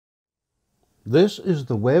This is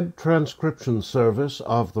the web transcription service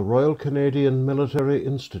of the Royal Canadian Military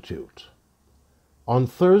Institute. On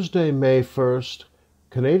Thursday, May 1st,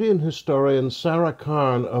 Canadian historian Sara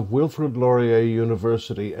Karn of Wilfrid Laurier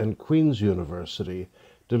University and Queen's University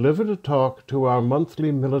delivered a talk to our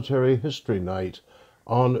monthly military history night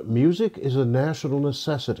on Music is a National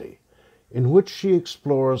Necessity, in which she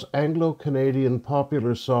explores Anglo-Canadian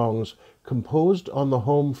popular songs composed on the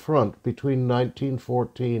home front between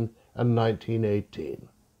 1914 and 1918.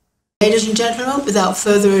 Ladies and gentlemen, without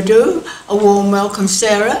further ado, a warm welcome,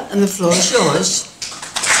 Sarah, and the floor is yours.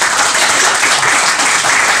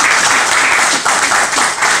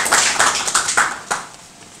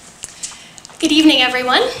 Good evening,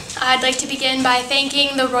 everyone. I'd like to begin by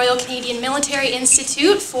thanking the Royal Canadian Military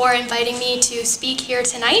Institute for inviting me to speak here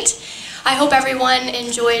tonight. I hope everyone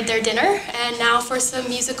enjoyed their dinner, and now for some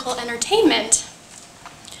musical entertainment.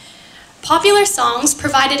 Popular songs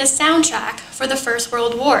provided a soundtrack for the First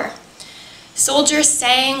World War. Soldiers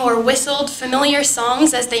sang or whistled familiar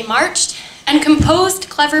songs as they marched and composed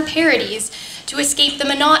clever parodies to escape the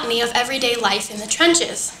monotony of everyday life in the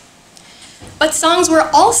trenches. But songs were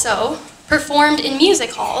also performed in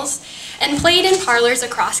music halls and played in parlors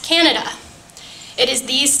across Canada. It is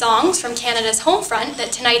these songs from Canada's home front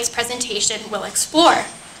that tonight's presentation will explore.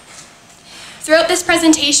 Throughout this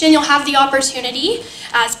presentation, you'll have the opportunity,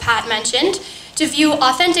 as Pat mentioned, to view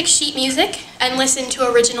authentic sheet music and listen to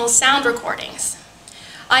original sound recordings.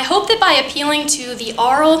 I hope that by appealing to the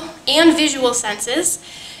aural and visual senses,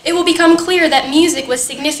 it will become clear that music was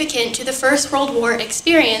significant to the First World War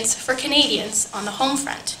experience for Canadians on the home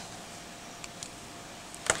front.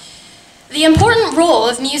 The important role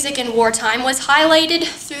of music in wartime was highlighted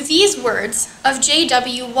through these words of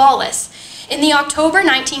J.W. Wallace in the October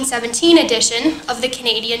 1917 edition of the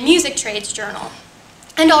Canadian Music Trades Journal.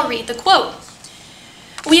 And I'll read the quote.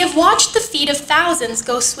 "We have watched the feet of thousands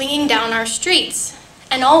go swinging down our streets,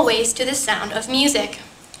 and always to the sound of music.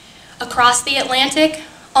 Across the Atlantic,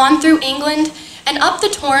 on through England, and up the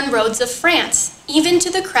torn roads of France, even to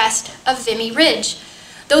the crest of Vimy Ridge,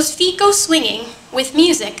 those feet go swinging with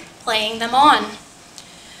music playing them on.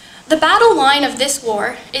 The battle line of this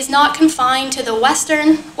war is not confined to the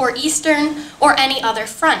Western or Eastern or any other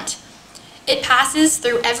front. It passes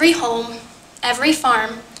through every home, every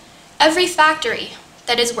farm, every factory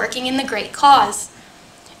that is working in the great cause.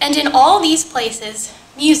 And in all these places,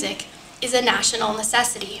 music is a national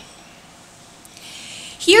necessity."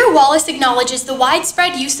 Here, Wallace acknowledges the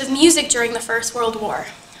widespread use of music during the First World War,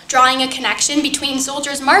 drawing a connection between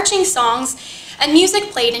soldiers' marching songs and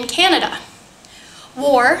music played in Canada.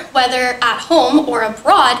 War, whether at home or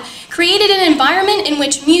abroad, created an environment in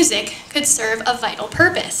which music could serve a vital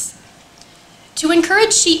purpose. To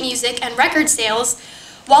encourage sheet music and record sales,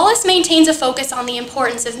 Wallace maintains a focus on the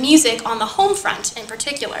importance of music on the home front in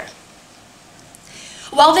particular.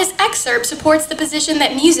 While this excerpt supports the position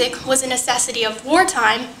that music was a necessity of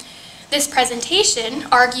wartime, this presentation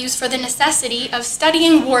argues for the necessity of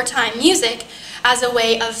studying wartime music as a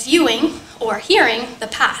way of viewing or hearing the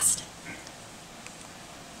past.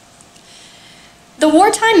 The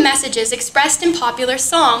wartime messages expressed in popular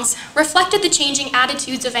songs reflected the changing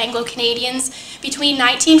attitudes of Anglo-Canadians between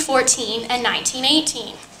 1914 and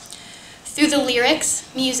 1918. Through the lyrics,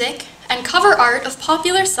 music, and cover art of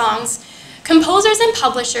popular songs, composers and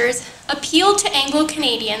publishers appealed to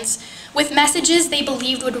Anglo-Canadians with messages they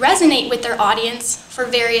believed would resonate with their audience for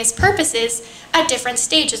various purposes at different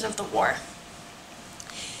stages of the war.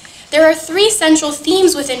 There are three central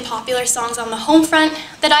themes within popular songs on the home front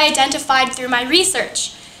that I identified through my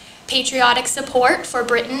research: patriotic support for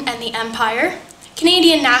Britain and the Empire,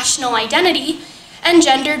 Canadian national identity, and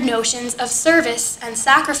gendered notions of service and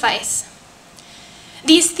sacrifice.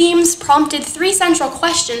 These themes prompted three central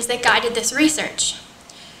questions that guided this research.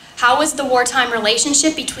 How was the wartime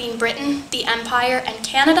relationship between Britain, the Empire, and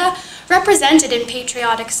Canada represented in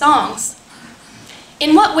patriotic songs?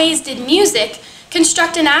 In what ways did music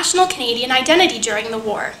construct a national Canadian identity during the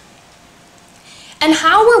war? And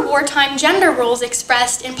how were wartime gender roles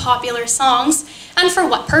expressed in popular songs, and for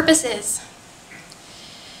what purposes?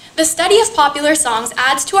 The study of popular songs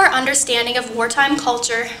adds to our understanding of wartime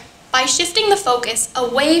culture by shifting the focus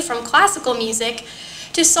away from classical music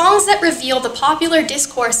to songs that reveal the popular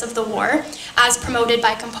discourse of the war as promoted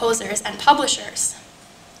by composers and publishers.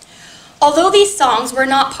 Although these songs were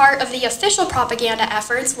not part of the official propaganda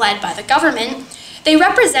efforts led by the government, they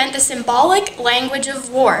represent the symbolic language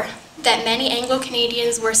of war that many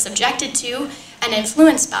Anglo-Canadians were subjected to and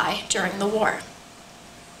influenced by during the war.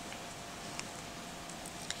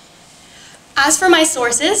 As for my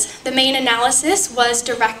sources, the main analysis was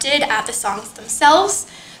directed at the songs themselves,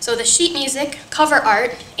 so the sheet music, cover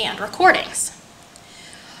art, and recordings.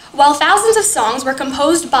 While thousands of songs were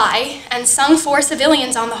composed by and sung for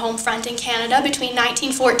civilians on the home front in Canada between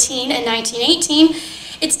 1914 and 1918,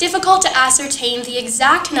 it's difficult to ascertain the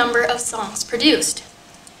exact number of songs produced.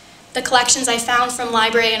 The collections I found from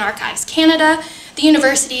Library and Archives Canada, the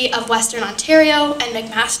University of Western Ontario, and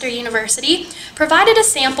McMaster University provided a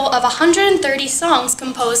sample of 130 songs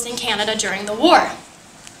composed in Canada during the war.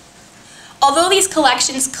 Although these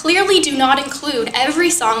collections clearly do not include every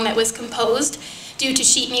song that was composed due to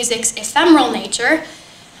sheet music's ephemeral nature,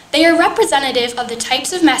 they are representative of the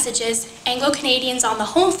types of messages Anglo-Canadians on the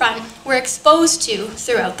home front were exposed to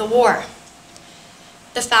throughout the war.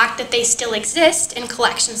 The fact that they still exist in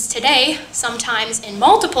collections today, sometimes in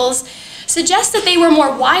multiples, suggests that they were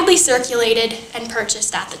more widely circulated and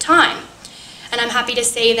purchased at the time. And I'm happy to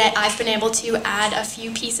say that I've been able to add a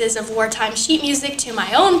few pieces of wartime sheet music to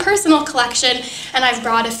my own personal collection, and I've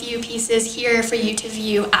brought a few pieces here for you to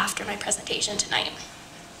view after my presentation tonight.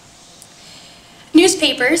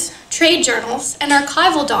 Newspapers, trade journals, and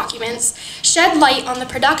archival documents shed light on the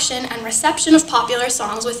production and reception of popular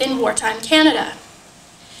songs within wartime Canada.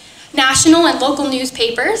 National and local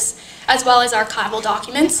newspapers, as well as archival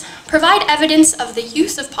documents, provide evidence of the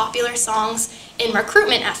use of popular songs in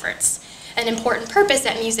recruitment efforts, an important purpose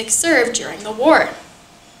that music served during the war.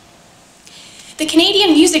 The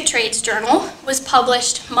Canadian Music Trades Journal was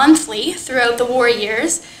published monthly throughout the war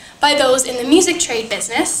years by those in the music trade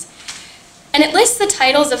business, and it lists the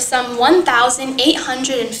titles of some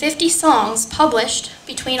 1,850 songs published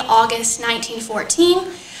between August 1914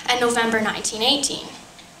 and November 1918.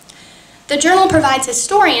 The journal provides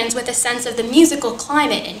historians with a sense of the musical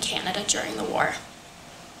climate in Canada during the war.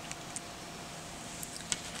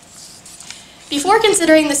 Before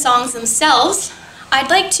considering the songs themselves, I'd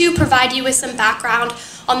like to provide you with some background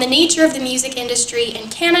on the nature of the music industry in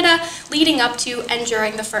Canada leading up to and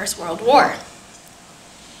during the First World War.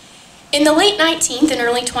 In the late 19th and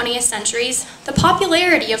early 20th centuries, the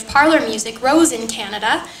popularity of parlor music rose in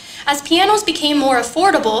Canada as pianos became more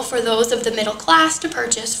affordable for those of the middle class to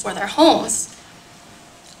purchase for their homes.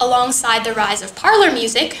 Alongside the rise of parlor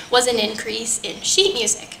music was an increase in sheet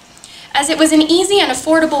music, as it was an easy and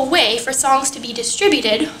affordable way for songs to be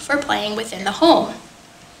distributed for playing within the home.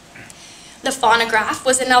 The phonograph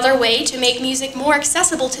was another way to make music more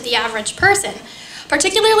accessible to the average person,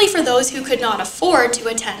 particularly for those who could not afford to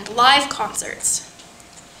attend live concerts.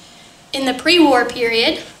 In the pre-war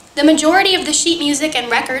period, the majority of the sheet music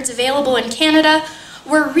and records available in Canada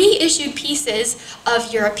were reissued pieces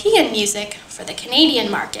of European music for the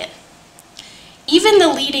Canadian market. Even the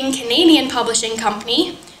leading Canadian publishing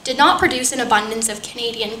company did not produce an abundance of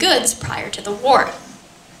Canadian goods prior to the war.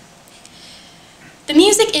 The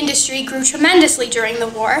music industry grew tremendously during the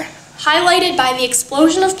war, highlighted by the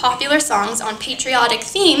explosion of popular songs on patriotic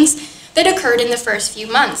themes that occurred in the first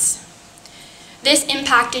few months. This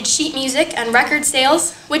impacted sheet music and record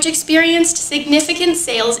sales, which experienced significant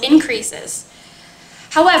sales increases.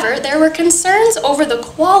 However, there were concerns over the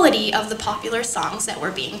quality of the popular songs that were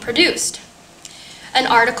being produced. An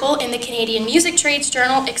article in the Canadian Music Trades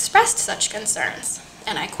Journal expressed such concerns,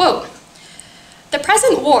 and I quote, "The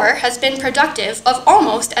present war has been productive of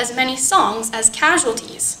almost as many songs as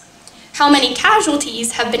casualties. How many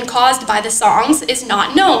casualties have been caused by the songs is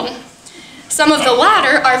not known. Some of the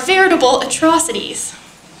latter are veritable atrocities."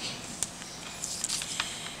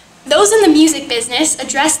 Those in the music business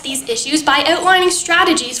addressed these issues by outlining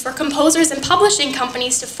strategies for composers and publishing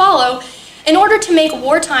companies to follow in order to make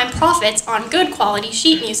wartime profits on good quality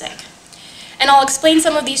sheet music. And I'll explain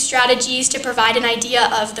some of these strategies to provide an idea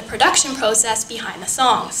of the production process behind the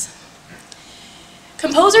songs.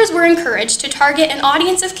 Composers were encouraged to target an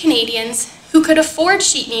audience of Canadians who could afford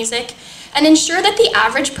sheet music and ensure that the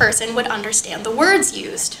average person would understand the words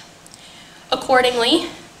used. Accordingly,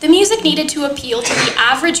 the music needed to appeal to the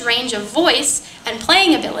average range of voice and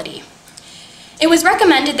playing ability. It was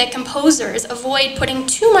recommended that composers avoid putting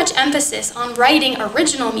too much emphasis on writing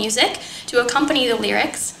original music to accompany the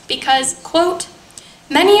lyrics because, quote,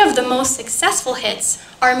 "Many of the most successful hits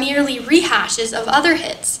are merely rehashes of other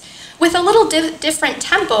hits, with a little different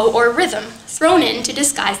tempo or rhythm thrown in to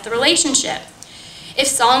disguise the relationship. If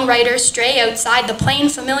songwriters stray outside the plain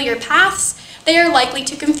familiar paths, they are likely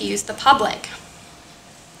to confuse the public."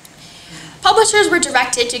 Publishers were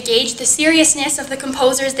directed to gauge the seriousness of the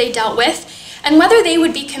composers they dealt with and whether they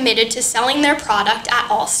would be committed to selling their product at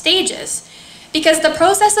all stages, because the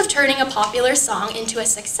process of turning a popular song into a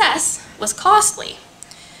success was costly.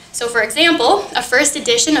 So for example, a first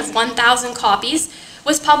edition of 1,000 copies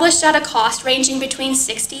was published at a cost ranging between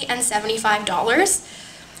 $60 and $75,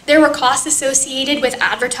 There were costs associated with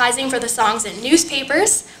advertising for the songs in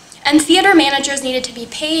newspapers, and theater managers needed to be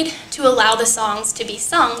paid to allow the songs to be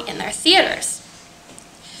sung in their theaters.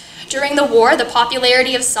 During the war, the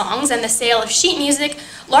popularity of songs and the sale of sheet music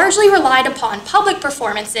largely relied upon public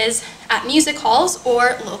performances at music halls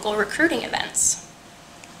or local recruiting events.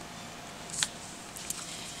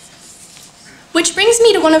 Which brings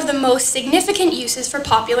me to one of the most significant uses for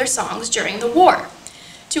popular songs during the war,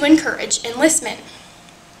 to encourage enlistment.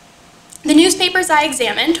 The newspapers I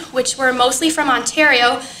examined, which were mostly from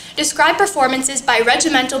Ontario, described performances by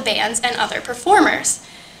regimental bands and other performers.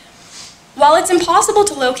 While it's impossible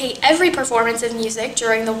to locate every performance of music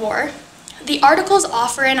during the war, the articles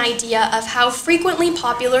offer an idea of how frequently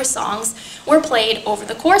popular songs were played over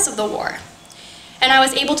the course of the war. And I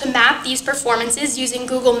was able to map these performances using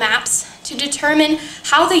Google Maps to determine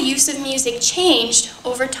how the use of music changed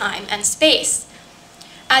over time and space.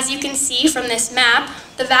 As you can see from this map,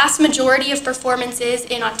 the vast majority of performances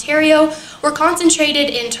in Ontario were concentrated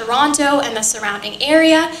in Toronto and the surrounding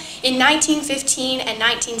area in 1915 and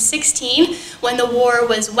 1916, when the war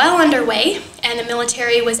was well underway and the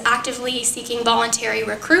military was actively seeking voluntary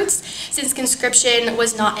recruits, since conscription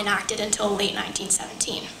was not enacted until late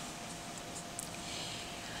 1917.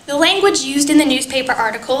 The language used in the newspaper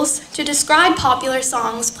articles to describe popular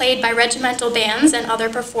songs played by regimental bands and other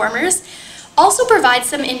performers also provides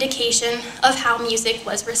some indication of how music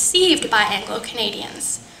was received by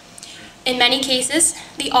Anglo-Canadians. In many cases,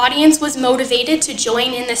 the audience was motivated to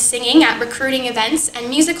join in the singing at recruiting events and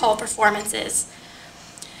music hall performances.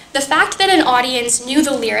 The fact that an audience knew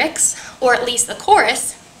the lyrics, or at least the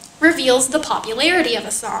chorus, reveals the popularity of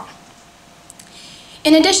a song.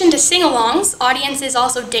 In addition to sing-alongs, audiences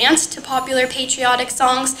also danced to popular patriotic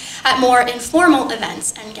songs at more informal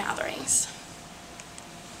events and gatherings.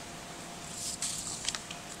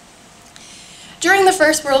 During the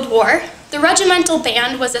First World War, the regimental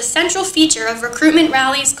band was a central feature of recruitment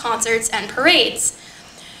rallies, concerts, and parades.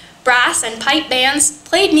 Brass and pipe bands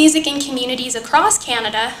played music in communities across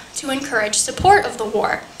Canada to encourage support of the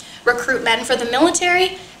war, recruit men for the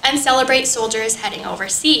military, and celebrate soldiers heading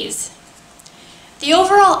overseas. The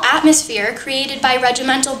overall atmosphere created by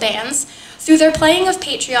regimental bands through their playing of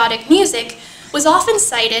patriotic music was often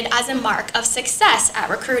cited as a mark of success at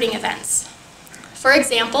recruiting events. For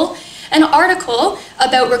example, an article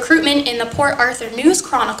about recruitment in the Port Arthur News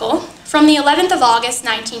Chronicle from the 11th of August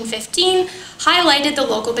 1915 highlighted the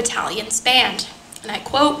local battalion's band, and I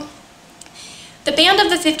quote, "The band of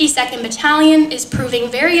the 52nd Battalion is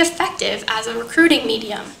proving very effective as a recruiting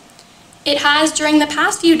medium. It has, during the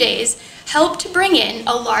past few days, helped to bring in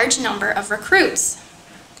a large number of recruits.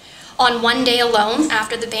 On one day alone,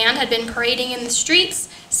 after the band had been parading in the streets,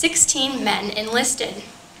 16 men enlisted."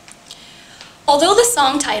 Although the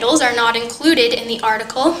song titles are not included in the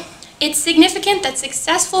article, it's significant that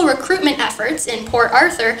successful recruitment efforts in Port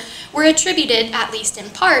Arthur were attributed, at least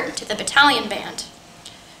in part, to the battalion band.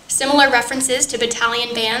 Similar references to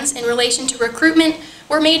battalion bands in relation to recruitment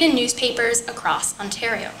were made in newspapers across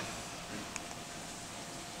Ontario.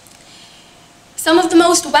 Some of the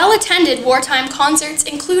most well-attended wartime concerts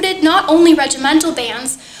included not only regimental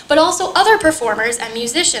bands, but also other performers and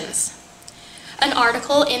musicians. An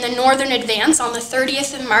article in the Northern Advance on the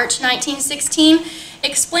 30th of March 1916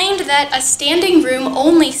 explained that a standing room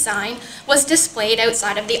only sign was displayed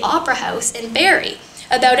outside of the Opera House in Barrie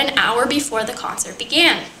about an hour before the concert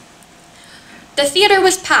began. "The theatre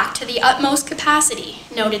was packed to the utmost capacity,"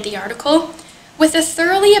 noted the article, "with a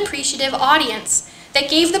thoroughly appreciative audience that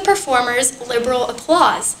gave the performers liberal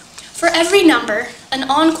applause, for every number an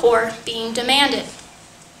encore being demanded."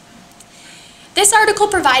 This article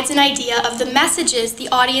provides an idea of the messages the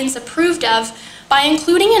audience approved of by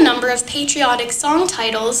including a number of patriotic song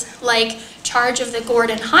titles like "Charge of the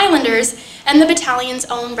Gordon Highlanders" and the battalion's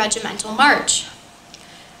own regimental march.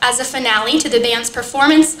 As a finale to the band's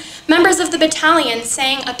performance, members of the battalion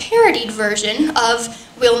sang a parodied version of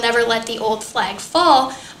 "We'll Never Let the Old Flag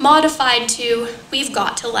Fall," modified to "We've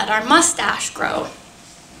Got to Let Our Mustache Grow."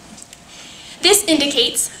 This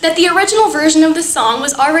indicates that the original version of the song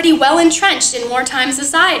was already well entrenched in wartime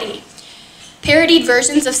society. Parodied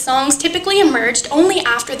versions of songs typically emerged only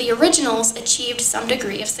after the originals achieved some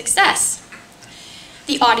degree of success.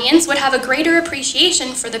 The audience would have a greater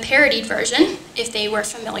appreciation for the parodied version if they were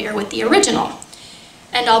familiar with the original.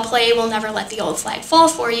 And I'll play "We'll Never Let the Old Flag Fall"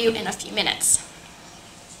 for you in a few minutes.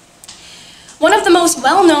 One of the most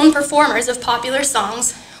well-known performers of popular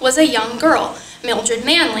songs was a young girl, Mildred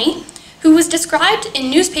Manley, who was described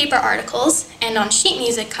in newspaper articles and on sheet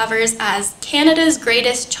music covers as Canada's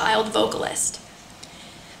greatest child vocalist.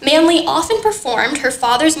 Manly often performed her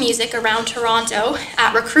father's music around Toronto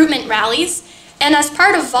at recruitment rallies and as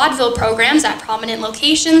part of vaudeville programs at prominent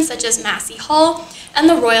locations such as Massey Hall and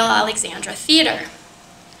the Royal Alexandra Theatre.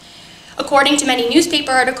 According to many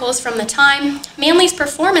newspaper articles from the time, Manly's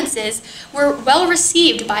performances were well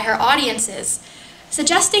received by her audiences,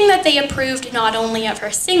 suggesting that they approved not only of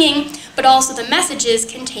her singing, but also the messages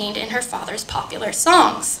contained in her father's popular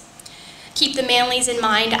songs. Keep the Manleys in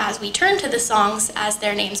mind as we turn to the songs, as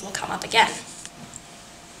their names will come up again.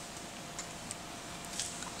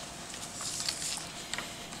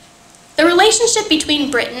 The relationship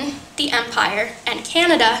between Britain, the Empire, and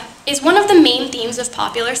Canada is one of the main themes of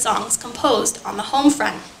popular songs composed on the home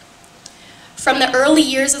front. From the early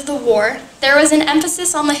years of the war, there was an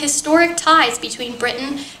emphasis on the historic ties between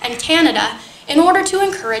Britain and Canada in order to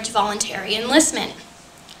encourage voluntary enlistment.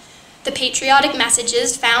 The patriotic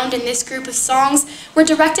messages found in this group of songs were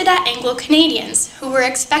directed at Anglo-Canadians who were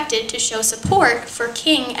expected to show support for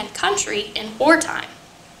king and country in wartime.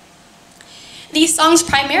 These songs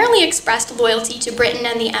primarily expressed loyalty to Britain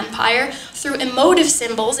and the Empire through emotive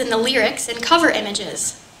symbols in the lyrics and cover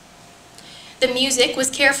images. The music was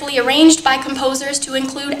carefully arranged by composers to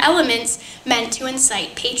include elements meant to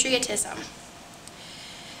incite patriotism.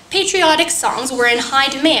 Patriotic songs were in high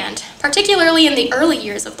demand, particularly in the early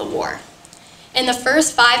years of the war. In the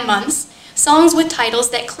first 5 months, songs with titles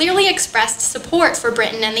that clearly expressed support for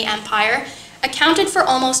Britain and the Empire accounted for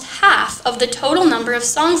almost half of the total number of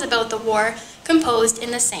songs about the war composed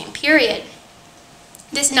in the same period.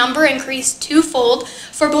 This number increased twofold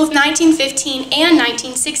for both 1915 and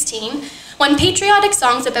 1916, when patriotic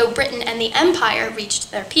songs about Britain and the Empire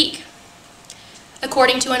reached their peak.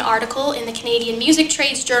 According to an article in the Canadian Music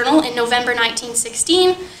Trades Journal in November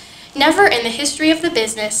 1916, never in the history of the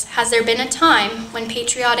business has there been a time when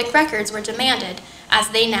patriotic records were demanded, as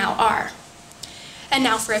they now are. And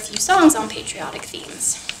now for a few songs on patriotic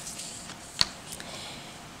themes.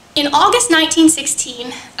 In August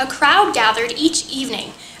 1916, a crowd gathered each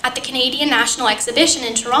evening at the Canadian National Exhibition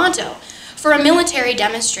in Toronto for a military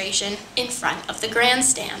demonstration in front of the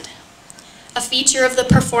grandstand. A feature of the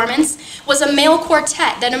performance was a male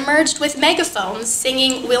quartet that emerged with megaphones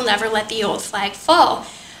singing "We'll Never Let the Old Flag Fall"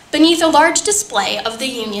 beneath a large display of the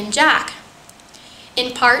Union Jack.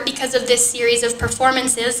 In part because of this series of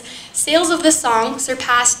performances, sales of the song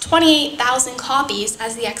surpassed 28,000 copies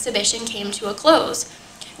as the exhibition came to a close,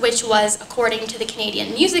 which was, according to the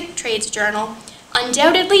Canadian Music Trades Journal,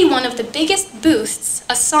 undoubtedly one of the biggest boosts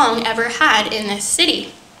a song ever had in this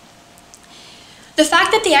city. The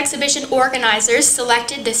fact that the exhibition organizers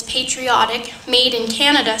selected this patriotic,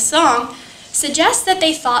 made-in-Canada song suggests that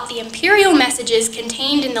they thought the imperial messages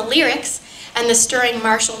contained in the lyrics and the stirring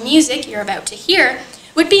martial music you're about to hear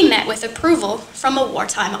would be met with approval from a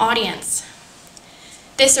wartime audience.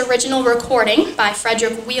 This original recording by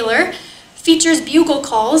Frederick Wheeler features bugle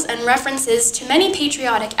calls and references to many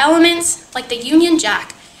patriotic elements like the Union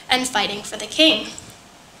Jack and fighting for the king.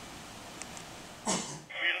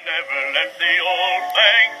 We'll never let the old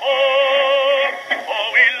flag fall, for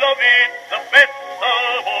we love it the best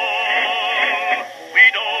of all. We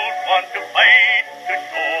don't want to fight to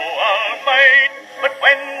show our might, but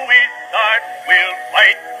when we start, we'll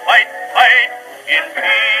fight, fight, fight. In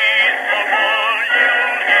peace or war,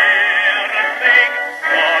 you'll hear us sing,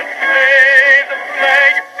 God save the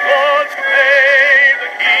flag, God save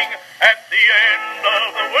the king. At the end of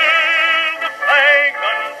the world, the flag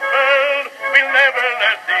unfurled, we'll never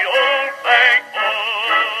let the old flag fall.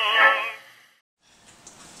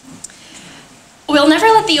 "We'll Never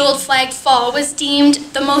Let the Old Flag Fall" was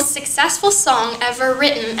deemed the most successful song ever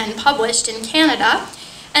written and published in Canada,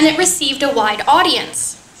 and it received a wide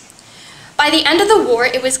audience. By the end of the war,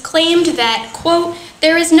 it was claimed that, quote,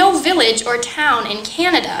 "there is no village or town in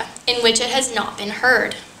Canada in which it has not been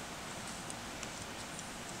heard."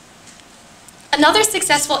 Another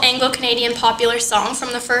successful Anglo-Canadian popular song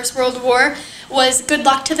from the First World War was "Good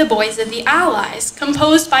Luck to the Boys of the Allies,"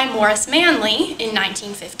 composed by Morris Manley in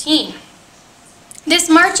 1915. This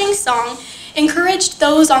marching song encouraged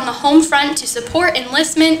those on the home front to support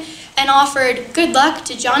enlistment and offered good luck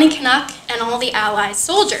to Johnny Canuck and all the Allied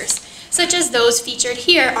soldiers, such as those featured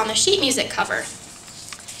here on the sheet music cover.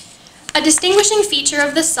 A distinguishing feature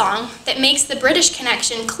of the song that makes the British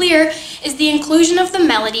connection clear is the inclusion of the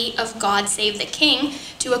melody of "God Save the King"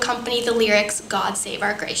 to accompany the lyrics "God Save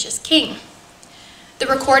Our Gracious King." The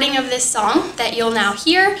recording of this song that you'll now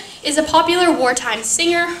hear is a popular wartime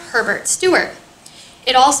singer, Herbert Stewart.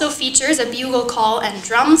 It also features a bugle call and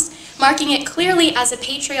drums, marking it clearly as a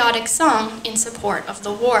patriotic song in support of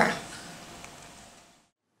the war.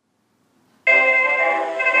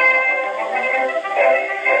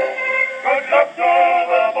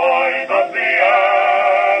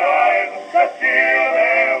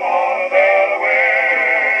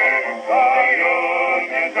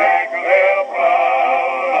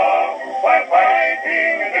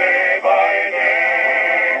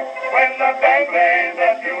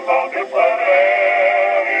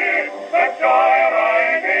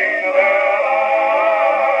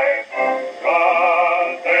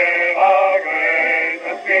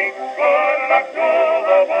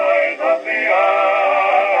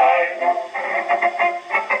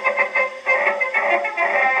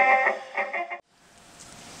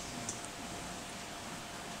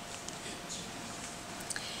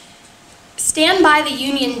 Stand by the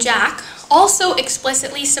Union Jack also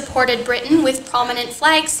explicitly supported Britain with prominent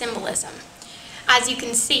flag symbolism. As you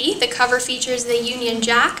can see, the cover features the Union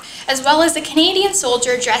Jack as well as a Canadian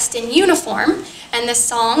soldier dressed in uniform, and the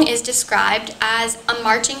song is described as a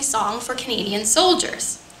marching song for Canadian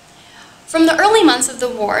soldiers. From the early months of the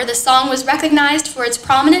war, the song was recognized for its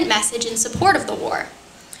prominent message in support of the war.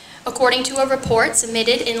 According to a report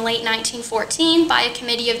submitted in late 1914 by a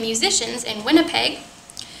committee of musicians in Winnipeg,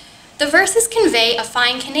 the verses convey a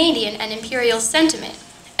fine Canadian and imperial sentiment,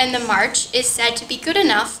 and the march is said to be good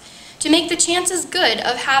enough to make the chances good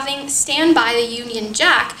of having Stand by the Union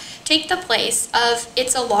Jack take the place of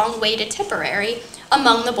It's a Long Way to Tipperary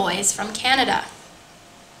among the boys from Canada.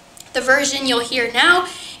 The version you'll hear now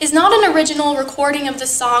is not an original recording of the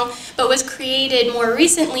song, but was created more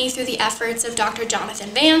recently through the efforts of Dr. Jonathan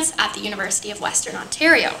Vance at the University of Western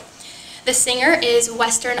Ontario. The singer is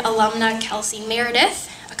Western alumna Kelsey Meredith,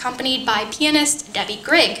 accompanied by pianist Debbie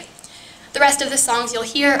Grigg. The rest of the songs you'll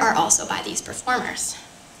hear are also by these performers.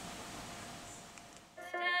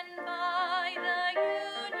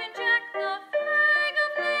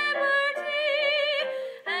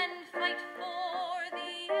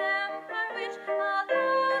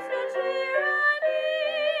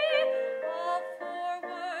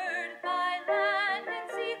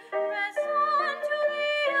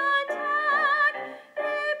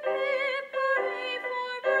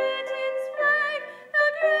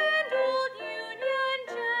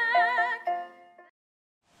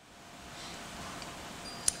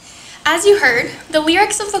 As you heard, the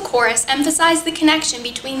lyrics of the chorus emphasize the connection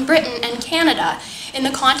between Britain and Canada in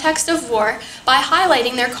the context of war by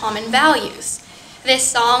highlighting their common values. This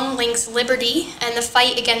song links liberty and the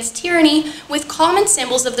fight against tyranny with common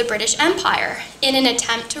symbols of the British Empire in an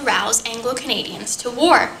attempt to rouse Anglo-Canadians to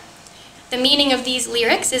war. The meaning of these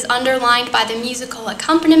lyrics is underlined by the musical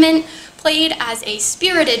accompaniment played as a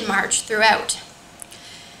spirited march throughout.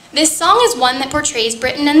 This song is one that portrays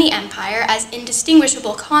Britain and the Empire as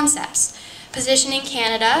indistinguishable concepts, positioning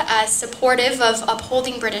Canada as supportive of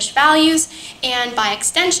upholding British values and, by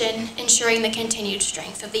extension, ensuring the continued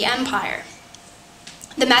strength of the Empire.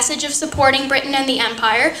 The message of supporting Britain and the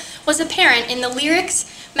Empire was apparent in the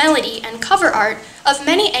lyrics, melody, and cover art of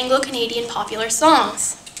many Anglo-Canadian popular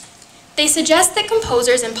songs. They suggest that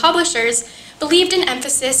composers and publishers believed an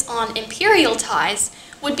emphasis on imperial ties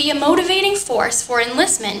would be a motivating force for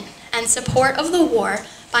enlistment and support of the war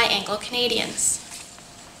by Anglo-Canadians.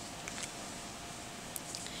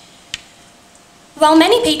 While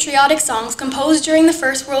many patriotic songs composed during the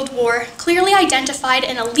First World War clearly identified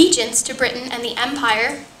an allegiance to Britain and the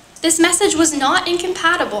Empire, this message was not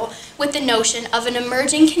incompatible with the notion of an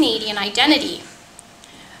emerging Canadian identity.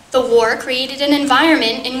 The war created an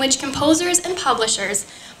environment in which composers and publishers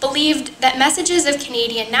believed that messages of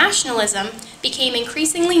Canadian nationalism became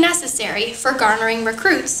increasingly necessary for garnering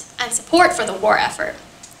recruits and support for the war effort.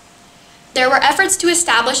 There were efforts to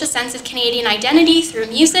establish a sense of Canadian identity through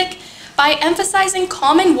music by emphasizing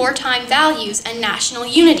common wartime values and national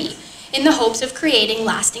unity in the hopes of creating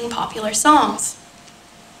lasting popular songs.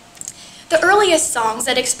 The earliest songs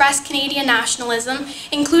that expressed Canadian nationalism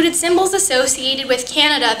included symbols associated with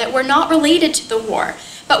Canada that were not related to the war,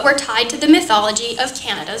 but were tied to the mythology of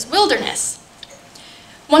Canada's wilderness.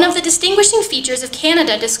 One of the distinguishing features of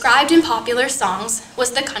Canada described in popular songs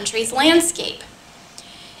was the country's landscape.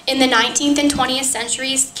 In the 19th and 20th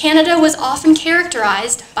centuries, Canada was often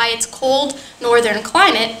characterized by its cold northern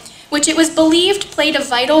climate, which it was believed played a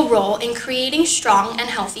vital role in creating strong and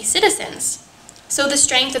healthy citizens. So the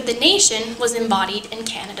strength of the nation was embodied in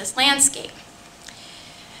Canada's landscape.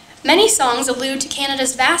 Many songs allude to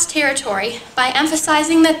Canada's vast territory by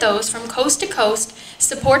emphasizing that those from coast to coast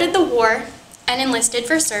supported the war and enlisted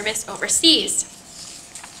for service overseas.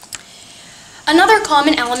 Another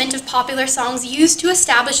common element of popular songs used to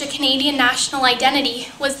establish a Canadian national identity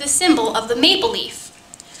was the symbol of the maple leaf.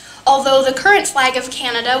 Although the current flag of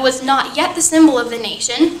Canada was not yet the symbol of the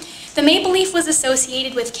nation, the maple leaf was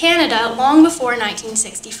associated with Canada long before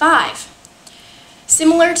 1965.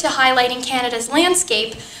 Similar to highlighting Canada's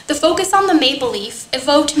landscape, the focus on the maple leaf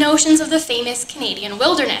evoked notions of the famous Canadian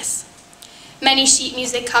wilderness. Many sheet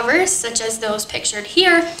music covers, such as those pictured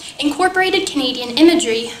here, incorporated Canadian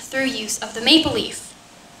imagery through use of the maple leaf.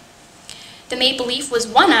 The maple leaf was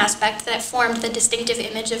one aspect that formed the distinctive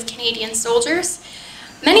image of Canadian soldiers.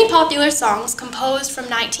 Many popular songs composed from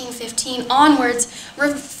 1915 onwards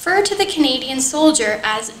refer to the Canadian soldier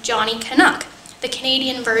as Johnny Canuck, the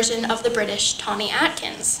Canadian version of the British Tommy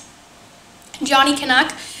Atkins. Johnny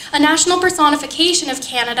Canuck, a national personification of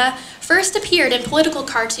Canada, first appeared in political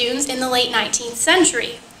cartoons in the late 19th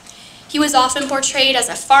century. He was often portrayed as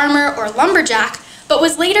a farmer or lumberjack, but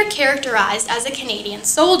was later characterized as a Canadian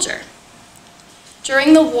soldier.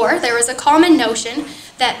 During the war, there was a common notion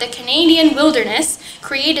that the Canadian wilderness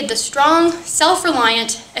created the strong,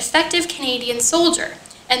 self-reliant, effective Canadian soldier,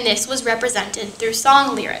 and this was represented through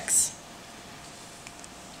song lyrics.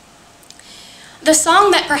 The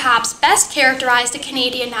song that perhaps best characterized a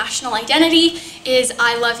Canadian national identity is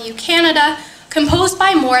I Love You, Canada, composed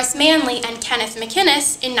by Morris Manley and Kenneth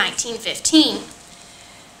McInnes in 1915.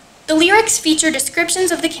 The lyrics feature descriptions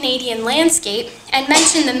of the Canadian landscape and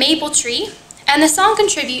mention the maple tree, and the song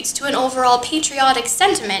contributes to an overall patriotic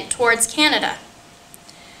sentiment towards Canada.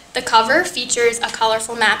 The cover features a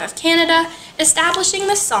colorful map of Canada, establishing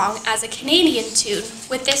the song as a Canadian tune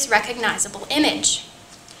with this recognizable image.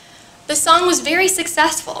 The song was very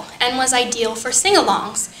successful and was ideal for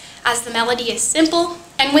sing-alongs, as the melody is simple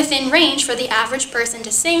and within range for the average person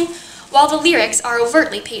to sing, while the lyrics are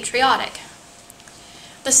overtly patriotic.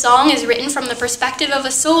 The song is written from the perspective of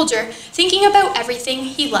a soldier thinking about everything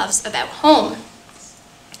he loves about home.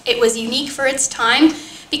 It was unique for its time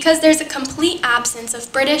because there's a complete absence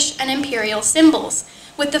of British and imperial symbols,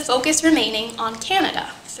 with the focus remaining on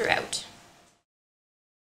Canada throughout.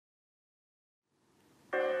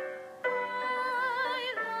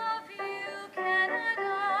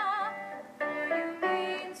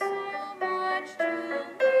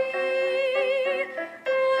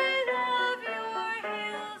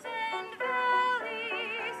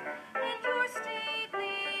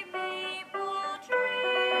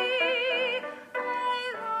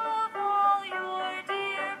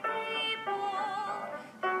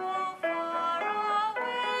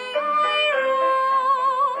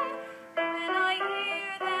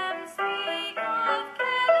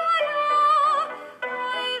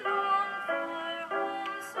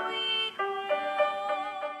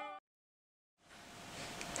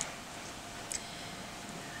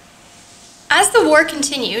 As the war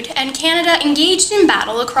continued and Canada engaged in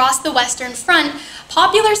battle across the Western Front,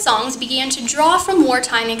 popular songs began to draw from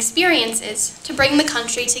wartime experiences to bring the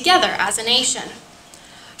country together as a nation.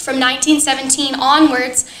 From 1917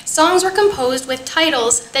 onwards, songs were composed with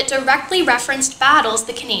titles that directly referenced battles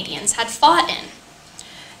the Canadians had fought in.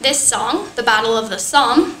 This song, The Battle of the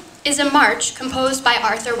Somme, is a march composed by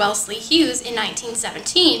Arthur Wellesley Hughes in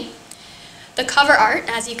 1917. The cover art,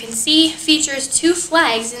 as you can see, features two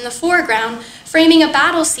flags in the foreground, framing a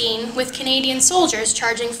battle scene with Canadian soldiers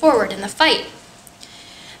charging forward in the fight.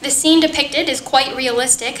 The scene depicted is quite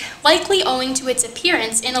realistic, likely owing to its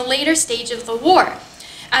appearance in a later stage of the war,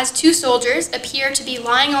 as two soldiers appear to be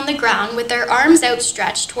lying on the ground with their arms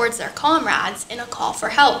outstretched towards their comrades in a call for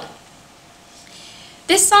help.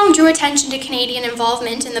 This song drew attention to Canadian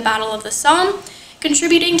involvement in the Battle of the Somme,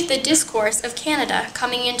 contributing to the discourse of Canada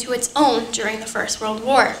coming into its own during the First World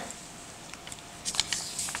War.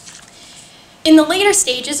 In the later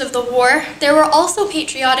stages of the war, there were also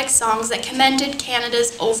patriotic songs that commended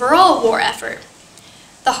Canada's overall war effort.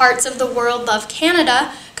 The Hearts of the World Love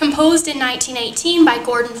Canada, composed in 1918 by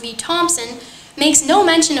Gordon V. Thompson, makes no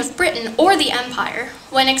mention of Britain or the Empire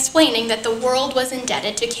when explaining that the world was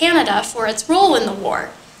indebted to Canada for its role in the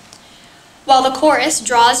war. While the chorus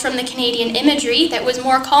draws from the Canadian imagery that was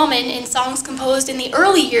more common in songs composed in the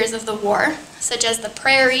early years of the war, such as the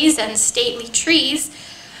prairies and stately trees,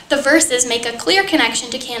 the verses make a clear connection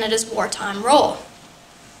to Canada's wartime role.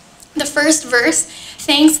 The first verse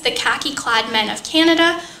thanks the khaki-clad men of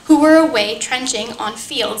Canada who were away trenching on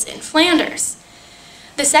fields in Flanders.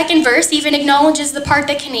 The second verse even acknowledges the part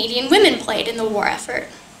that Canadian women played in the war effort.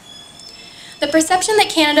 The perception that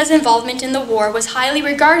Canada's involvement in the war was highly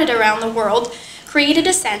regarded around the world created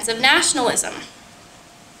a sense of nationalism.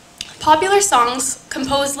 Popular songs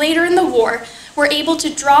composed later in the war were able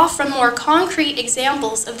to draw from more concrete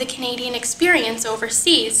examples of the Canadian experience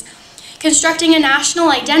overseas, constructing a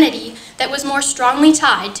national identity that was more strongly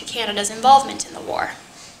tied to Canada's involvement in the war.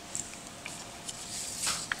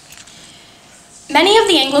 Many of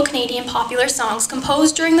the Anglo-Canadian popular songs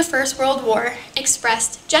composed during the First World War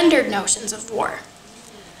expressed gendered notions of war.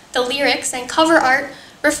 The lyrics and cover art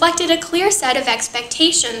reflected a clear set of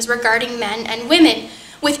expectations regarding men and women,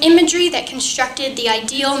 with imagery that constructed the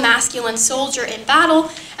ideal masculine soldier in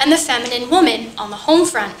battle and the feminine woman on the home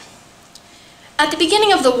front. At the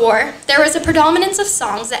beginning of the war, there was a predominance of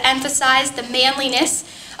songs that emphasized the manliness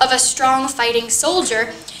of a strong fighting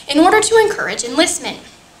soldier in order to encourage enlistment.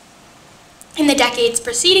 In the decades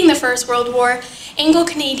preceding the First World War,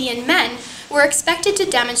 Anglo-Canadian men were expected to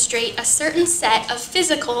demonstrate a certain set of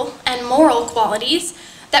physical and moral qualities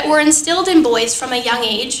that were instilled in boys from a young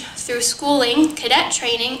age through schooling, cadet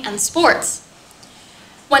training, and sports.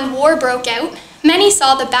 When war broke out, many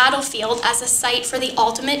saw the battlefield as a site for the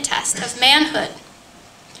ultimate test of manhood.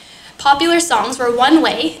 Popular songs were one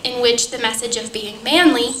way in which the message of being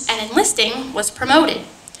manly and enlisting was promoted,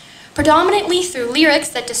 predominantly through lyrics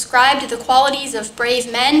that described the qualities of brave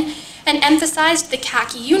men and emphasized the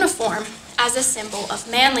khaki uniform as a symbol of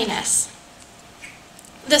manliness.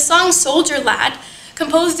 The song Soldier Lad,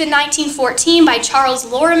 composed in 1914 by Charles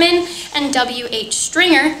Lorriman and W.H.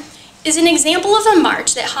 Stringer, is an example of a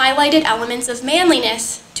march that highlighted elements of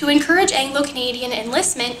manliness to encourage Anglo-Canadian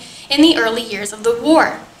enlistment in the early years of the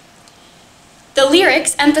war. The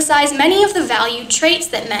lyrics emphasize many of the valued traits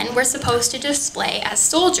that men were supposed to display as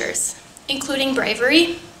soldiers, including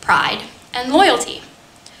bravery, pride, and loyalty.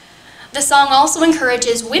 The song also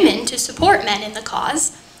encourages women to support men in the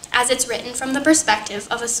cause, as it's written from the perspective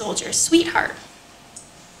of a soldier's sweetheart.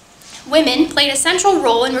 Women played a central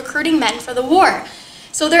role in recruiting men for the war,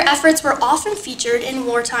 so their efforts were often featured in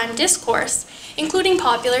wartime discourse, including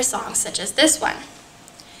popular songs such as this one.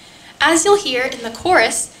 As you'll hear in the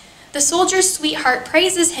chorus, the soldier's sweetheart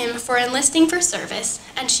praises him for enlisting for service,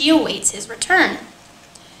 and she awaits his return.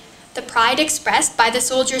 The pride expressed by the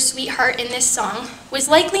soldier's sweetheart in this song was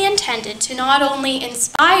likely intended to not only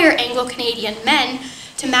inspire Anglo-Canadian men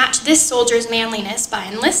to match this soldier's manliness by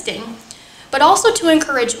enlisting, but also to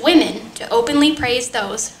encourage women to openly praise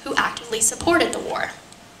those who actively supported the war.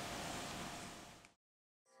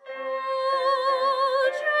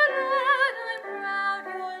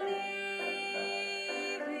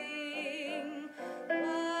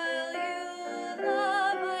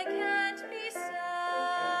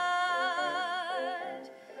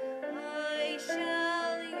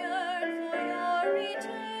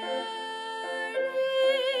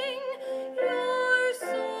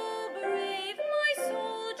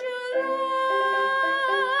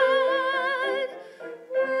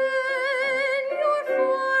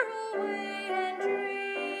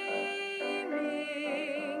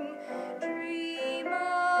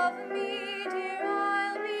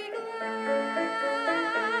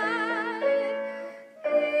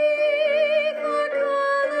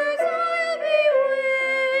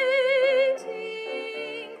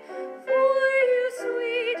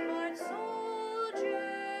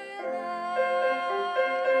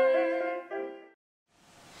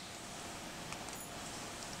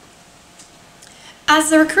 As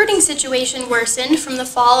the recruiting situation worsened from the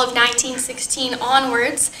fall of 1916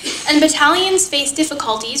 onwards, and battalions faced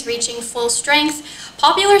difficulties reaching full strength,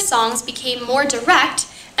 popular songs became more direct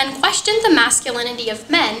and questioned the masculinity of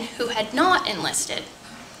men who had not enlisted.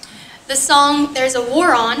 The song "There's a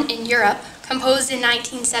War On in Europe," composed in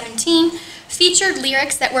 1917, featured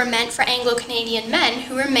lyrics that were meant for Anglo-Canadian men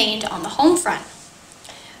who remained on the home front.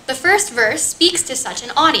 The first verse speaks to such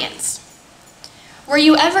an audience. Were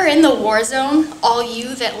you ever in the war zone, all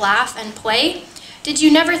you that laugh and play? Did you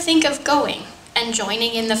never think of going and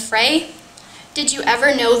joining in the fray? Did you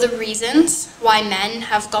ever know the reasons why men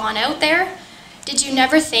have gone out there? Did you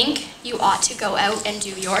never think you ought to go out and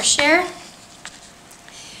do your share?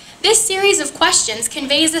 This series of questions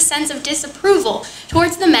conveys a sense of disapproval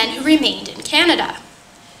towards the men who remained in Canada.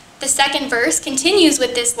 The second verse continues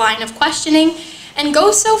with this line of questioning and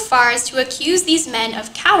goes so far as to accuse these men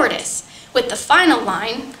of cowardice, with the final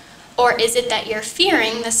line, "Or is it that you're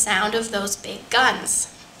fearing the sound of those big guns?"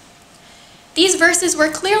 These verses were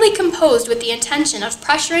clearly composed with the intention of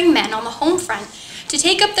pressuring men on the home front to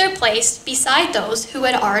take up their place beside those who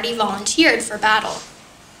had already volunteered for battle.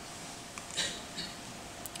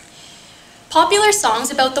 Popular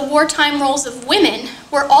songs about the wartime roles of women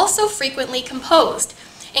were also frequently composed,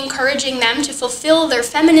 encouraging them to fulfill their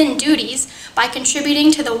feminine duties by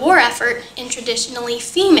contributing to the war effort in traditionally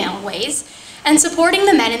female ways and supporting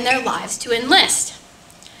the men in their lives to enlist.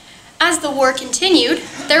 As the war continued,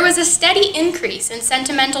 there was a steady increase in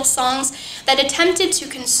sentimental songs that attempted to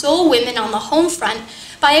console women on the home front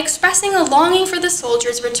by expressing a longing for the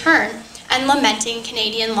soldiers' return and lamenting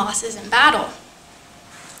Canadian losses in battle.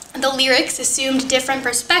 The lyrics assumed different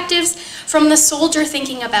perspectives, from the soldier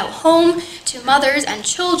thinking about home to mothers and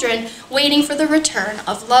children waiting for the return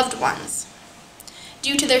of loved ones.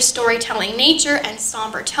 Due to their storytelling nature and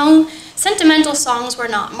somber tone, sentimental songs were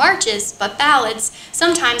not marches, but ballads,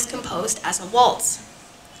 sometimes composed as a waltz.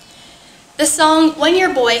 The song "When Your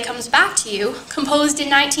Boy Comes Back to You," composed in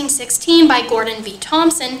 1916 by Gordon V.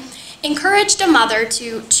 Thompson, encouraged a mother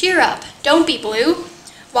to cheer up, don't be blue,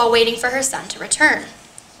 while waiting for her son to return.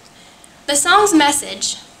 The song's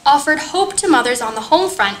message offered hope to mothers on the home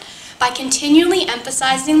front by continually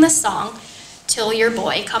emphasizing the song "Till Your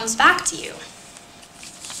Boy Comes Back to You."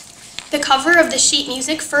 The cover of the sheet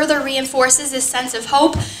music further reinforces this sense of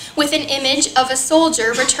hope with an image of a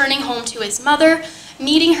soldier returning home to his mother,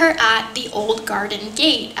 meeting her at the old garden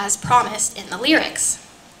gate, as promised in the lyrics.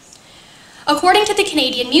 According to the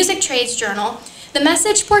Canadian Music Trades Journal, the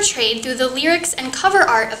message portrayed through the lyrics and cover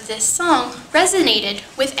art of this song resonated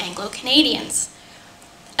with Anglo-Canadians.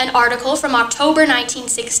 An article from October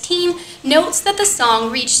 1916 notes that the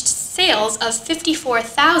song reached sales of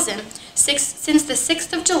 54,000 since the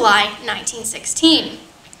 6th of July, 1916.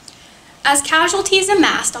 As casualties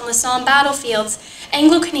amassed on the Somme battlefields,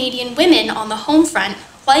 Anglo-Canadian women on the home front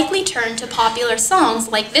likely turned to popular songs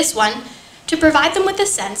like this one to provide them with a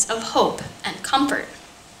sense of hope and comfort.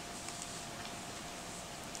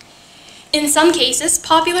 In some cases,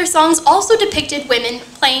 popular songs also depicted women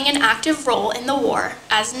playing an active role in the war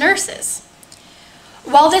as nurses.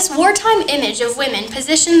 While this wartime image of women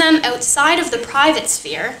positioned them outside of the private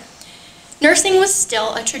sphere, nursing was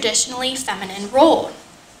still a traditionally feminine role.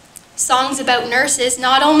 Songs about nurses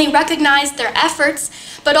not only recognized their efforts,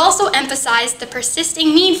 but also emphasized the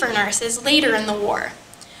persisting need for nurses later in the war.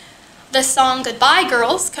 The song Goodbye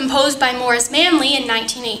Girls, composed by Morris Manley in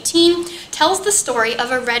 1918, tells the story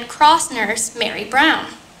of a Red Cross nurse, Mary Brown.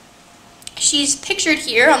 She's pictured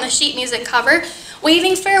here on the sheet music cover,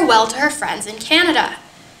 waving farewell to her friends in Canada.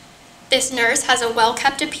 This nurse has a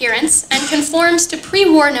well-kept appearance and conforms to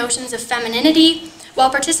pre-war notions of femininity while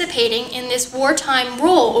participating in this wartime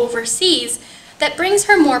role overseas that brings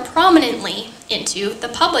her more prominently into the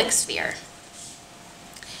public sphere.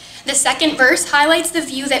 The second verse highlights the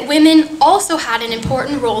view that women also had an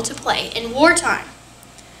important role to play in wartime.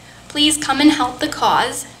 Please come and help the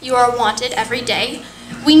cause. You are wanted every day.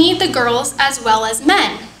 We need the girls as well as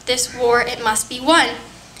men. This war, it must be won.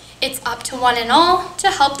 It's up to one and all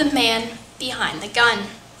to help the man behind the gun.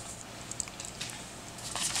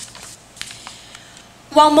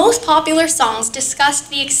 While most popular songs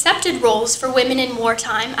discussed the accepted roles for women in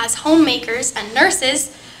wartime as homemakers and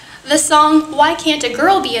nurses, the song Why Can't a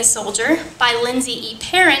Girl Be a Soldier by Lindsay E.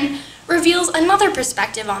 Perrin reveals another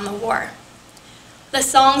perspective on the war. The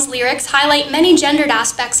song's lyrics highlight many gendered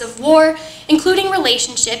aspects of war, including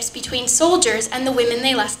relationships between soldiers and the women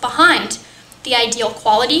they left behind, the ideal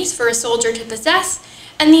qualities for a soldier to possess,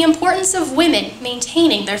 and the importance of women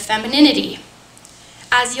maintaining their femininity.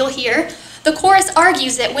 As you'll hear, the chorus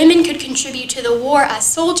argues that women could contribute to the war as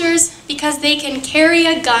soldiers because they can carry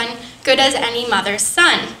a gun good as any mother's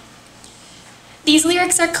son. These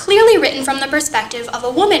lyrics are clearly written from the perspective of a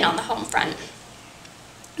woman on the home front.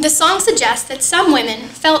 The song suggests that some women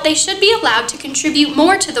felt they should be allowed to contribute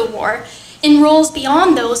more to the war in roles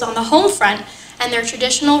beyond those on the home front and their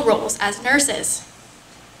traditional roles as nurses.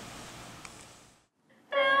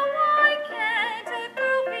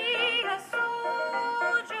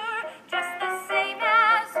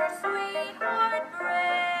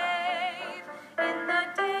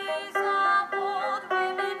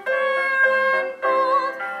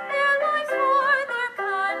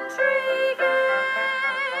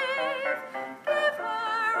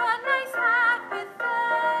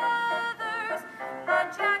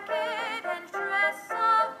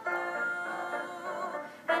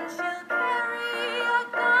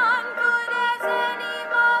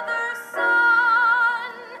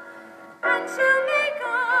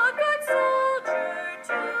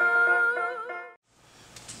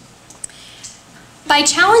 By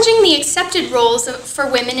challenging the accepted roles for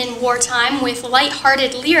women in wartime with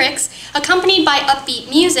light-hearted lyrics accompanied by upbeat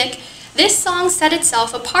music, this song set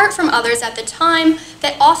itself apart from others at the time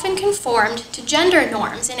that often conformed to gender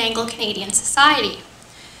norms in Anglo-Canadian society.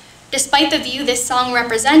 Despite the view this song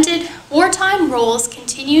represented, wartime roles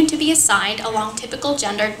continued to be assigned along typical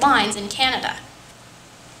gendered lines in Canada.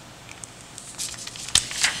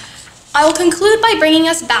 I will conclude by bringing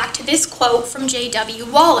us back to this quote from J.W.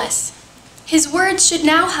 Wallace. His words should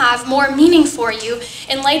now have more meaning for you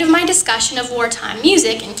in light of my discussion of wartime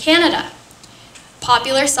music in Canada.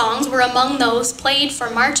 Popular songs were among those played for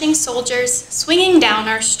marching soldiers swinging down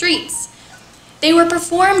our streets. They were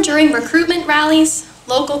performed during recruitment rallies,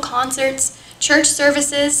 local concerts, church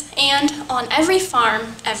services, and on every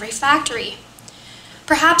farm, every factory.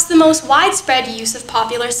 Perhaps the most widespread use of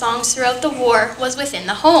popular songs throughout the war was within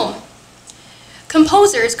the home.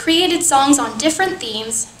 Composers created songs on different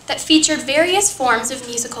themes that featured various forms of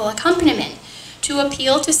musical accompaniment to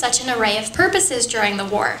appeal to such an array of purposes during the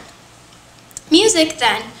war. Music,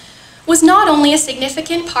 then, was not only a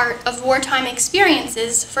significant part of wartime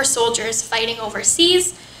experiences for soldiers fighting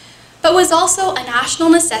overseas, but was also a national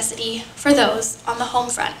necessity for those on the home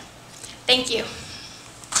front. Thank you.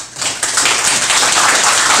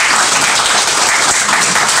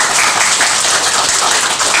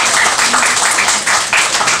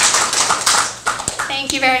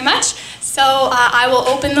 Thank you very much. So I will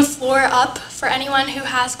open the floor up for anyone who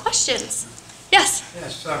has questions. Yes?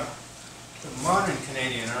 Yes, the modern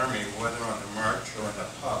Canadian Army, whether on the march or in the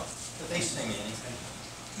pub, do they sing anything?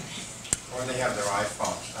 Or they have their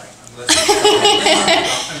iPhones? I'm listening.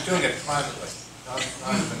 I'm doing it privately, not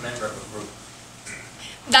as a member of a group.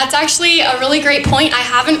 That's actually a really great point. I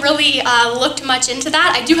haven't really looked much into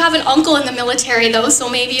that. I do have an uncle in the military though, so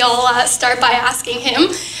maybe I'll start by asking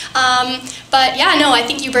him. But yeah, no, I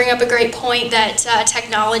think you bring up a great point that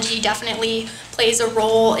technology definitely plays a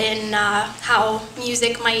role in how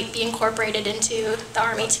music might be incorporated into the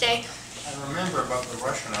Army today. I remember about the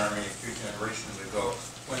Russian Army a few generations ago,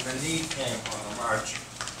 when the need came on the march,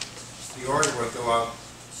 the order would go out,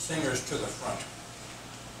 singers to the front.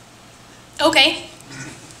 Okay.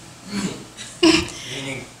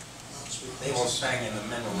 Meaning they will sing and the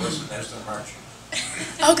men will listen as they're marching.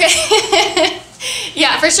 Okay.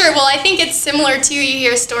 Yeah, for sure. Well, I think it's similar to, you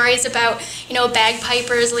hear stories about, you know,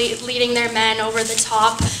 bagpipers leading their men over the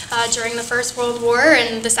top during the First World War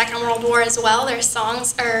and the Second World War as well. There's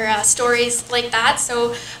songs or stories like that,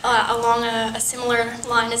 so along a similar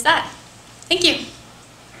line as that. Thank you.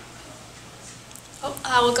 Oh,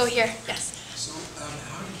 we'll go here. Yes. So,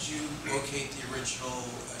 how did you locate the original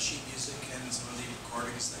sheet music and some of the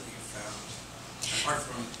recordings that you found, apart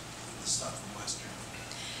from the stuff from Western?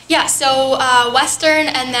 Yeah, so Western,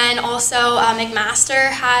 and then also McMaster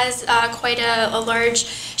has quite a large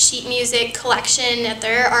sheet music collection at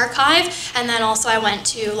their archive, and then also I went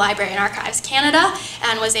to Library and Archives Canada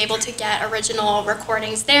and was able to get original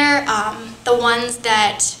recordings there. The ones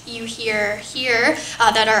that you hear here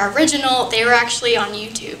that are original, they were actually on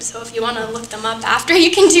YouTube, so if you want to look them up after,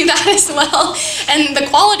 you can do that as well. And the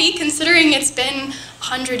quality, considering it's been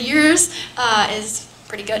 100 years, is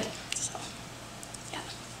pretty good.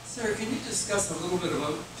 Sir, can you discuss a little bit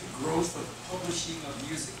about the growth of publishing of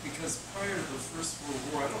music? Because prior to the First World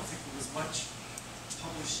War, I don't think there was much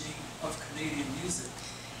publishing of Canadian music.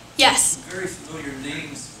 Yes. Some very familiar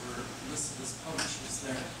names were listed as publishers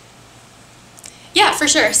there. Yeah, for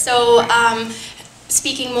sure. So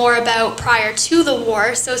speaking more about prior to the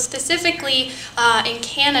war, so specifically in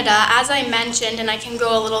Canada, as I mentioned, and I can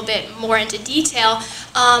go a little bit more into detail,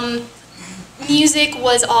 music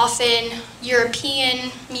was often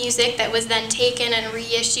European music that was then taken and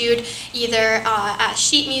reissued either as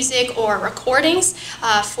sheet music or recordings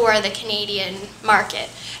for the Canadian market.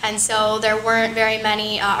 And so there weren't very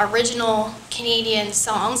many original Canadian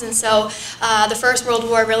songs, and so the First World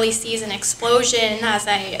War really sees an explosion, as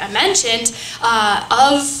I mentioned,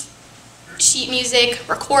 of sheet music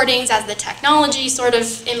recordings as the technology sort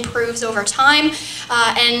of improves over time.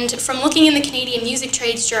 And from looking in the Canadian Music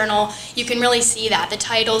Trades Journal, you can really see that the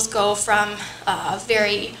titles go from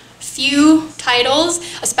very few titles,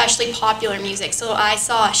 especially popular music. So I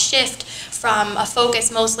saw a shift from a focus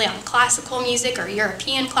mostly on classical music or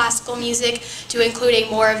European classical music to including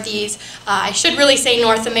more of these, I should really say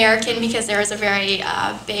North American, because there is a very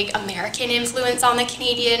big American influence on the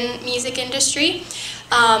Canadian music industry.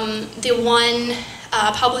 The one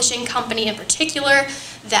publishing company in particular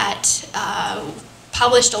that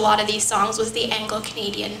published a lot of these songs was the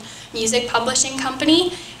Anglo-Canadian Music Publishing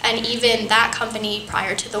Company, and even that company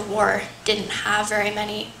prior to the war didn't have very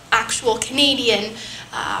many actual Canadian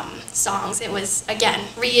songs. It was, again,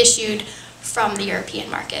 reissued from the European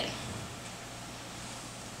market.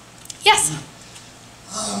 Yes?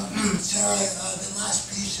 Sarah, the last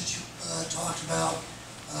piece that you talked about,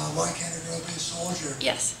 Why Can't a Girl Be a Soldier?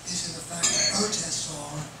 Yes. Is in fact a protest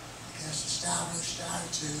song against established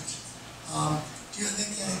attitudes. Do you have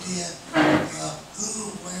any idea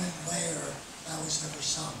who, when, and where that was ever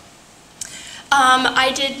sung?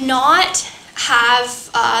 I did not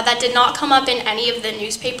have, that did not come up in any of the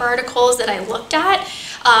newspaper articles that I looked at.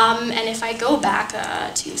 And if I go back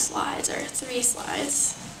 2 slides or 3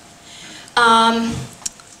 slides,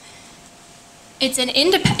 it's an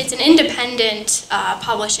independent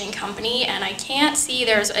publishing company, and I can't see,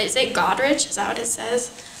 is it Godrich? Is that what it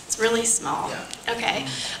says? It's really small. Yeah. Okay.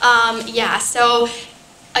 Yeah, so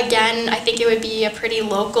again, I think it would be a pretty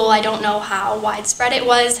local, I don't know how widespread it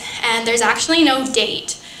was, and there's actually no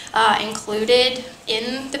date included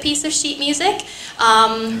in the piece of sheet music.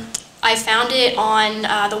 I found it on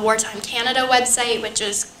the Wartime Canada website, which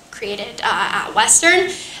was created at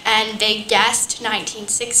Western, and they guessed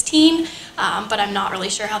 1916, but I'm not really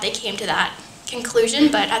sure how they came to that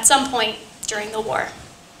conclusion, but at some point during the war.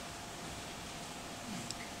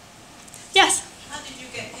 Yes? How did you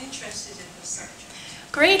get interested in the subject?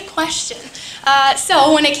 Great question.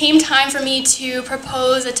 So when it came time for me to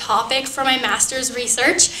propose a topic for my master's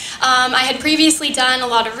research, I had previously done a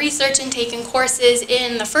lot of research and taken courses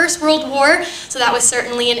in the First World War, so that was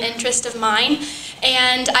certainly an interest of mine.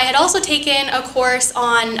 And I had also taken a course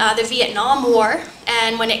on the Vietnam War,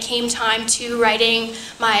 and when it came time to writing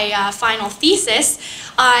my final thesis,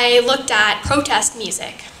 I looked at protest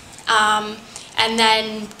music. And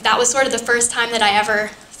then that was sort of the first time that I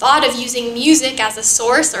ever thought of using music as a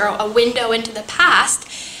source or a window into the past.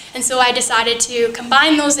 And so I decided to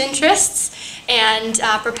combine those interests and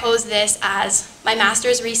propose this as my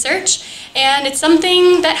master's research. And it's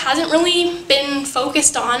something that hasn't really been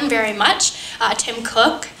focused on very much. Tim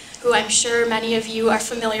Cook, who I'm sure many of you are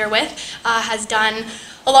familiar with, has done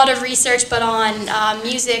a lot of research, but on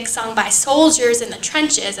music sung by soldiers in the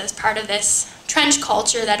trenches as part of this trench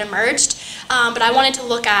culture that emerged. But I wanted to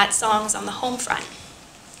look at songs on the home front.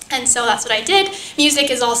 And so that's what I did.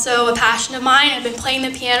 Music is also a passion of mine. I've been playing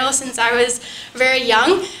the piano since I was very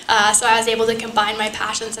young, so I was able to combine my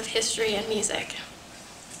passions of history and music.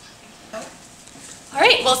 All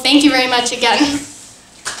right, well, thank you very much again.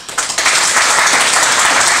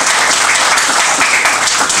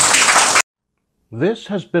 This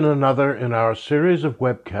has been another in our series of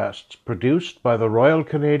webcasts produced by the Royal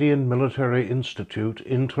Canadian Military Institute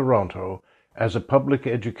in Toronto as a public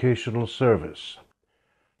educational service.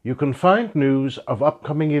 You can find news of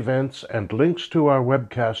upcoming events and links to our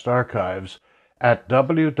webcast archives at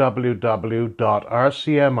www.rcmi.org.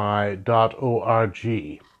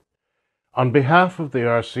 On behalf of the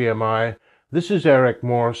RCMI, this is Eric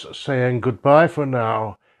Morse saying goodbye for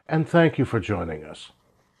now, and thank you for joining us.